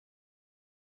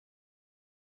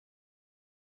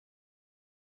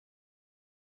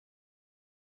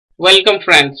Welcome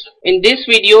friends. In this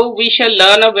video we shall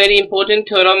learn a very important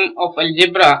theorem of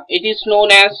algebra. It is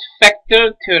known as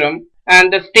factor theorem,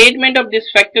 and the statement of this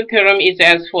factor theorem is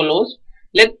as follows.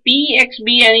 Let Px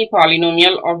be any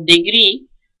polynomial of degree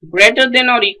greater than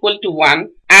or equal to 1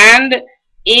 and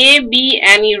a be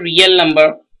any real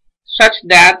number such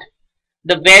that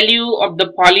the value of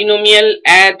the polynomial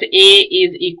at a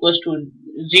is equals to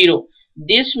 0.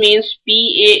 This means Pa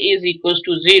is equals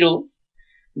to 0.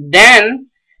 Then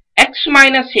x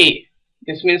minus a,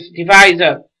 this means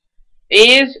divisor,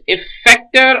 is a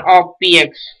factor of px,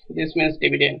 this means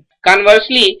dividend.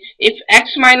 Conversely, if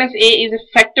x minus a is a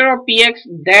factor of px,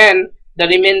 then the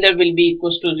remainder will be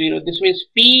equals to 0. This means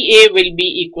Pa will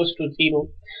be equals to 0.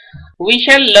 We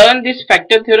shall learn this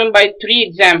factor theorem by 3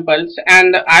 examples,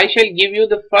 and I shall give you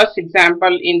the first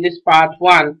example in this part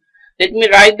 1. Let me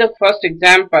write the first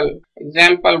example.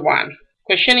 Example 1.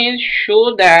 Question is,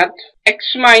 show that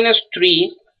x minus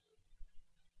 3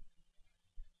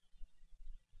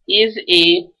 is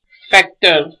a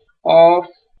factor of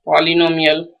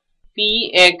polynomial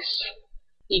Px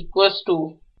equals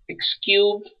to x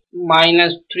cubed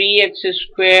minus 3x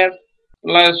square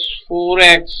plus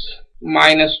 4x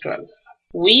minus 12.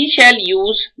 We shall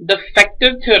use the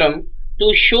factor theorem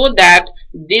to show that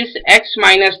this x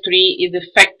minus 3 is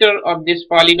a factor of this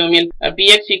polynomial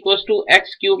Px equals to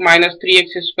x cubed minus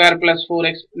 3x square plus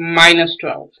 4x minus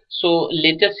 12. So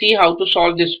let us see how to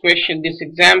solve this question, this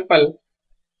example.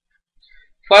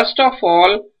 First of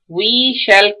all, we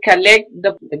shall collect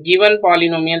the given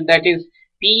polynomial, that is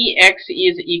Px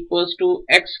is equals to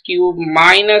x cubed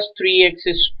minus 3x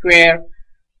square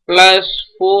plus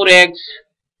 4x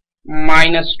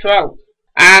minus 12,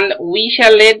 and we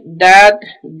shall let that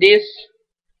this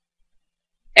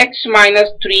x minus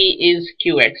 3 is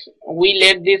qx. We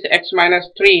let this x minus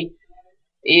 3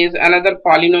 is another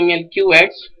polynomial qx,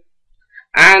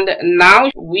 and now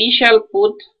we shall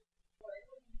put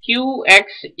qx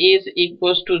is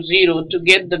equals to 0 to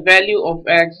get the value of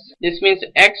x. This means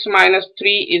x minus 3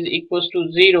 is equals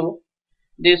to 0.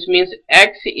 This means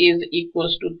x is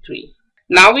equals to 3.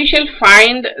 Now we shall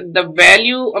find the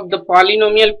value of the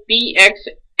polynomial px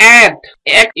at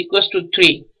x equals to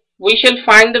 3. We shall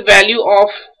find the value of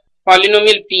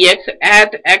polynomial px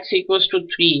at x equals to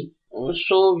 3.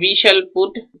 So we shall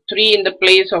put 3 in the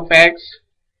place of x.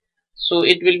 So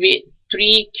it will be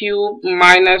 3 cubed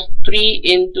minus 3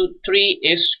 into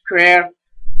 3 square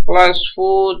plus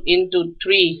 4 into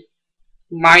 3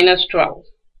 minus 12.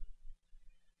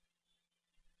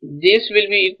 This will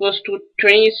be equals to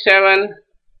 27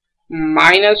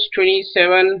 minus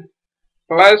 27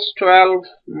 plus 12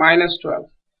 minus 12.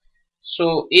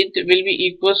 So it will be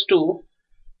equals to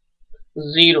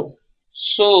 0.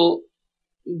 So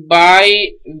by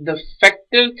the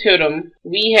factor theorem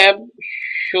we have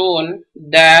shown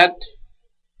that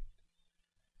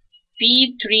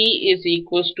P3 is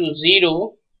equals to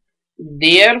 0.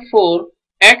 Therefore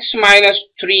x minus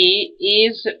 3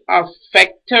 is a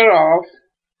factor of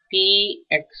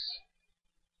Px.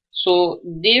 So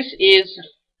this is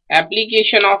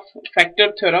application of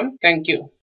factor theorem. Thank you.